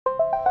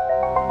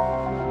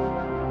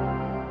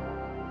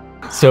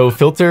So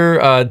filter,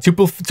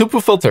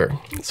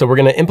 TupleFilter. So we're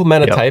going to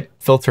implement a type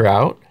filter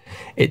out.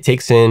 It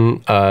takes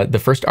in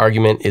the first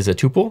argument is a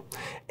tuple,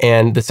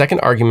 and the second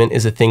argument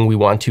is a thing we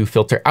want to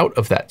filter out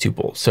of that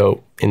tuple.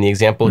 So in the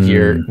example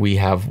here, we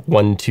have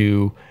 1,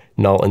 2,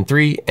 null, and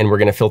 3, and we're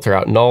going to filter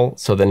out null.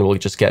 So then we'll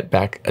just get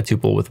back a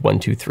tuple with 1,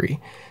 2, 3.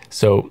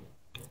 So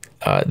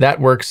that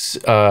works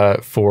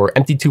for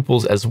empty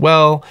tuples as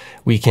well.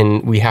 We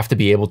have to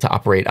be able to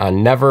operate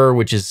on never,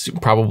 which is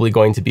probably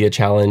going to be a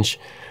challenge.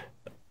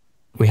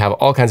 We have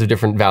all kinds of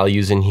different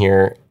values in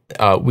here.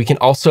 We can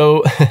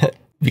also,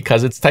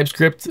 because it's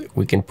TypeScript,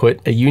 we can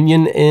put a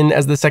union in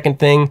as the second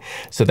thing,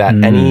 so that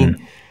any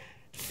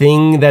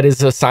thing that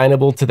is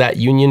assignable to that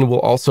union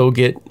will also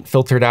get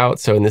filtered out.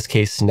 So in this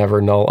case,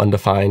 never, null,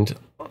 undefined,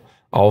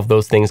 all of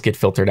those things get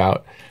filtered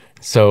out.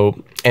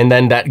 So, and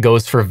then that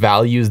goes for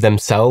values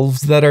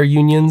themselves that are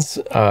unions.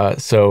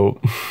 So,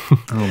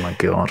 oh my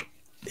God,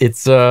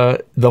 it's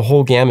the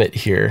whole gamut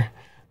here.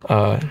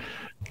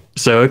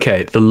 So,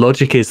 okay, the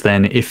logic is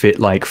then if it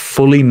like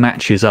fully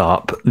matches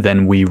up,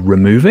 then we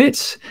remove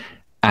it.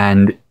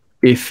 And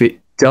if it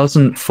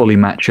doesn't fully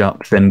match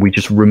up, then we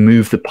just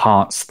remove the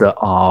parts that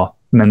are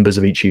members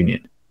of each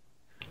union.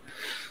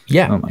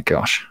 Yeah. Oh my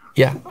gosh.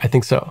 Yeah, I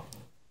think so.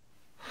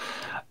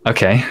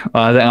 Okay,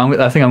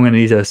 I think I'm going to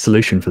need a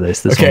solution for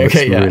this. This one looks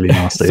really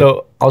nasty.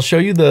 So I'll show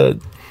you the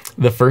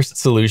first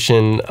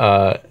solution.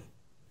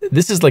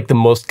 This is like the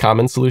most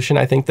common solution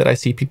I think that I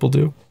see people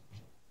do.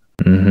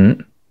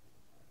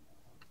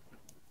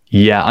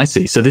 Yeah, I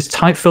see. So this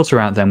type filter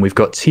out, then we've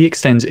got t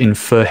extends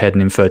infer head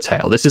and infer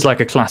tail. This is like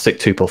a classic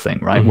tuple thing,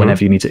 right?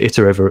 Whenever you need to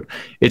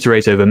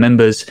iterate over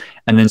members,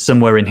 and then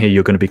somewhere in here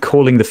you're going to be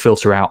calling the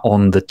filter out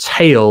on the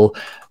tail.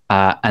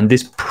 And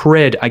this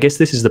I guess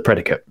this is the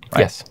predicate,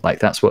 right? Yes. Like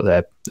that's what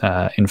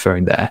they're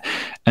inferring there.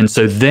 And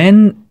so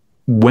then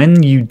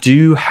when you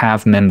do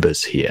have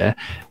members here,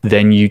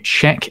 then you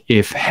check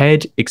if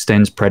head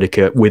extends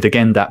predicate with,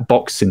 again, that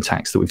box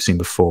syntax that we've seen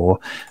before.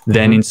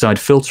 Then inside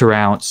filter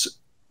out,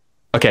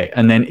 okay,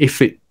 and then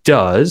if it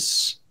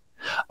does,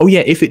 oh yeah,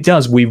 if it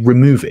does, we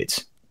remove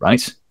it,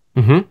 right?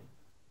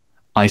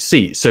 I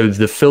see. So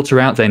the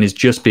filter out then is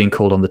just being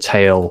called on the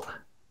tail.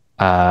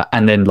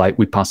 And then like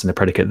we pass in the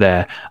predicate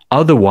there.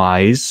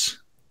 Otherwise,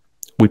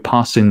 we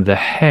pass in the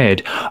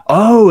head.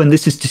 Oh, and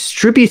this is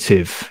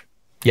distributive.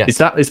 Yes.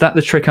 Is that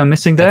the trick I'm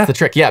missing there? That's the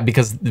trick. Yeah,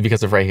 because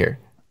of right here.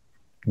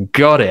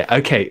 Got it.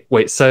 Okay.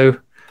 Wait. So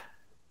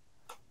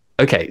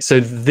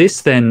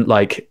this then,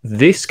 like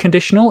this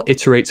conditional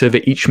iterates over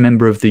each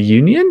member of the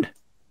union.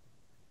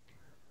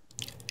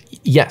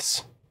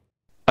 Yes.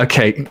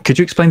 Okay. Could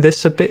you explain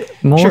this a bit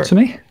more to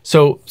me?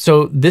 So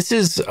this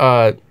is.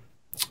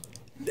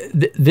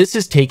 This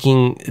is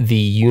taking the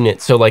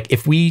unit. So like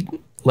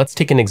let's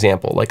take an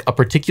example, like a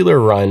particular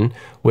run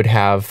would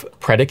have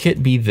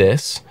predicate be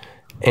this,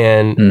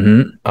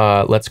 and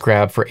let's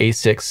grab for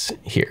A6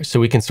 here. So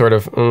we can sort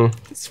of,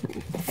 it's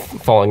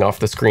falling off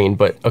the screen,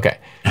 but okay.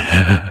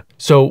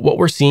 So what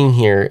we're seeing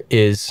here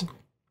is,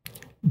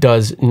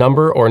 does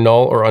number or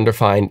null or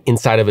undefined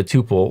inside of a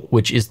tuple,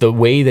 which is the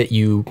way that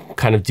you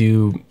kind of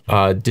do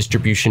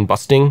distribution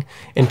busting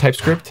in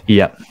TypeScript.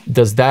 Yeah.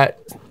 Does that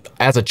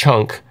as a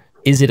chunk,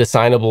 is it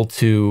assignable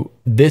to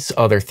this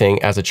other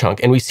thing as a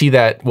chunk? And we see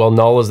that, well,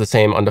 null is the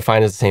same,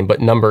 undefined is the same,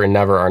 but number and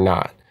never are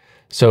not.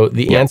 So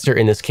the answer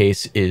in this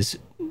case is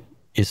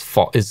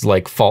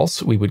like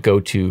false. We would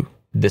go to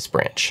this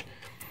branch.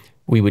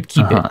 We would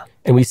keep it.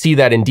 And we see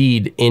that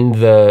indeed in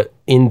the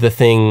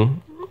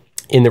thing,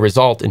 in the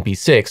result in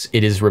B6,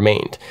 it is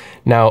remained.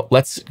 Now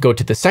let's go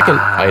to the second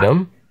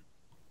item.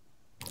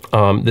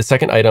 The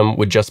second item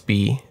would just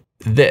be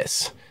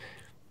this.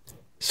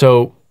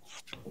 So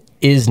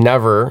is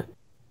never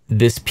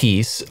this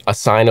piece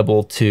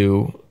assignable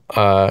to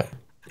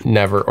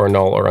never or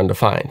null or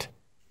undefined?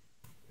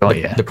 Oh,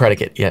 yeah. The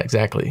predicate. Yeah,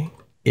 exactly.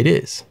 It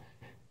is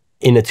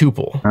in a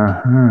tuple.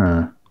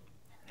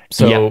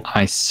 So yeah,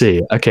 I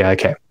see.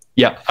 Okay.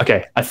 Yeah,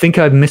 okay. I think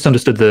I've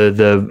misunderstood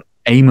the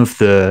aim of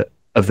the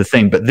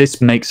thing, but this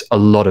makes a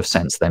lot of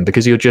sense then,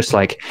 because you're just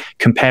like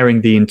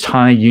comparing the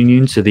entire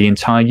union to the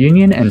entire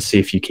union and see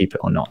if you keep it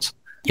or not.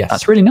 Yes.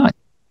 That's really nice.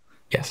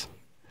 Yes.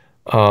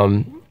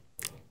 All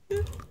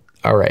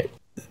right.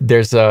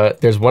 There's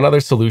one other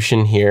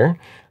solution here.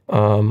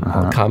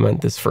 I'll comment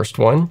this first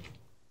one.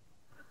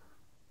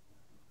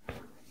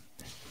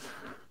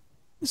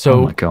 So,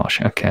 oh my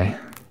gosh, okay.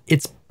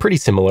 It's pretty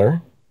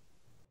similar.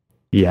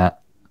 Yeah.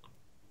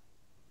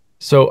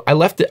 So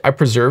I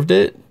preserved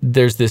it.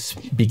 There's this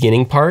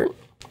beginning part.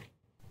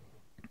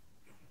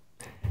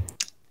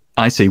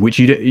 I see, which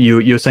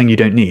you're saying you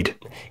don't need.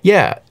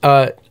 Yeah.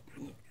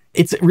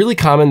 It's really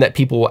common that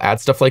people will add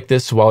stuff like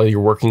this while you're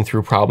working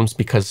through problems,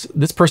 because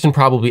this person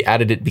probably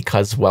added it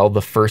because, well,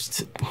 the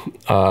first,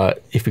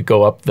 if we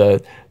go up,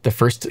 the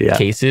first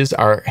cases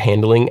are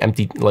handling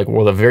empty, like,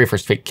 well, the very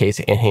first case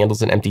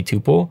handles an empty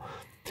tuple.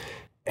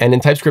 And in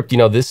TypeScript,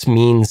 this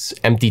means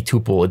empty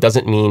tuple. It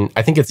doesn't mean,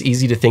 I think it's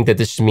easy to think that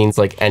this means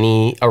like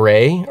any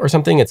array or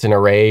something. It's an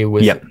array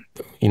with,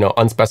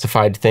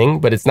 unspecified thing,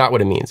 but it's not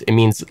what it means. It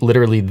means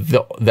literally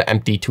the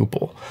empty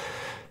tuple.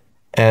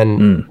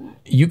 And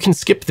you can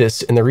skip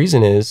this. And the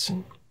reason is,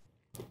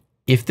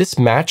 if this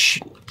match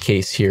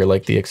case here,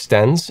 like the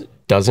extends,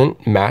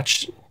 doesn't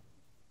match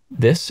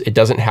this, it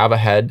doesn't have a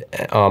head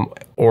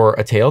or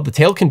a tail. The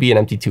tail can be an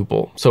empty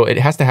tuple. So it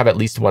has to have at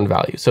least one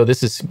value. So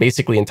this is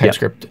basically in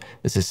TypeScript,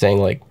 this is saying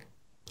like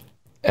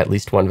at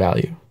least one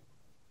value.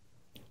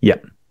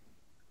 Yep.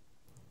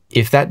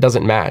 If that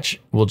doesn't match,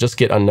 we'll just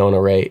get unknown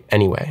array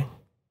anyway.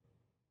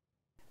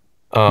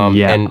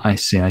 I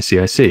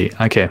see.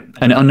 Okay.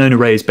 An unknown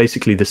array is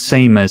basically the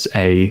same as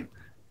a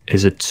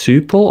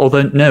tuple,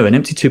 although no, an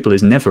empty tuple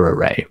is never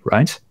array,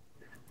 right?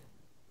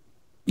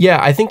 Yeah,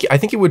 I think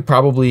it would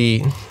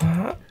probably.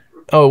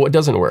 It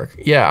doesn't work.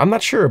 Yeah, I'm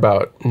not sure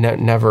about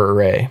never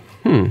array.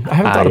 I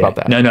haven't thought about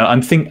that. No,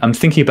 I'm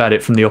thinking about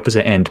it from the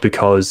opposite end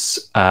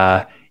because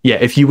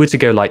if you were to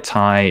go like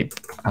type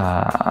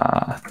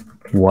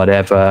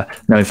whatever.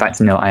 No, in fact,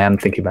 no, I am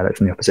thinking about it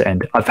from the opposite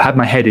end. I've had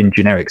my head in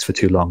generics for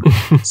too long.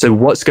 So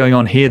what's going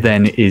on here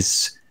then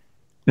is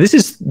this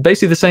is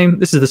basically the same.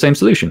 This is the same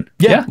solution.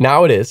 Yeah,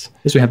 now it is.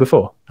 As we had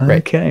before. Right.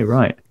 Okay,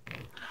 right.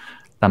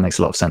 That makes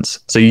a lot of sense.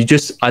 So you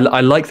just, I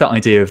like that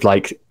idea of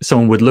like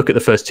someone would look at the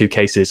first two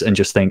cases and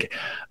just think,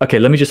 okay,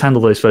 let me just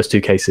handle those first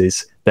two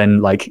cases,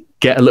 then like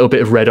get a little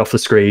bit of red off the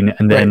screen,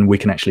 and then we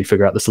can actually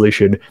figure out the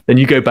solution. Then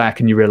you go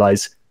back and you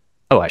realize,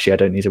 oh, actually, I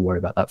don't need to worry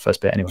about that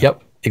first bit anyway.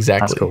 Yep,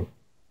 exactly. That's cool.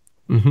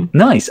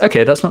 Nice.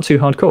 Okay, that's not too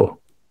hardcore.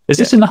 Is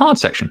this in the hard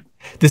section?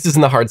 This is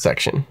in the hard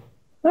section.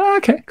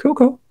 Okay,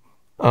 cool.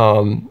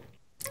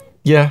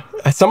 Yeah,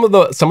 some of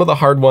the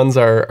hard ones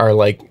are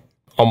like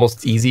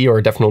almost easy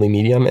or definitely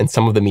medium, and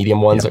some of the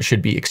medium ones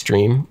should be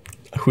extreme.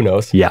 Who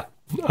knows? Yeah.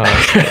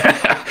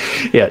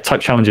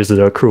 Type challenges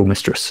are a cruel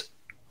mistress.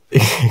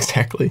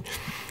 Exactly.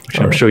 Which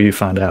I'm sure you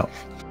found out.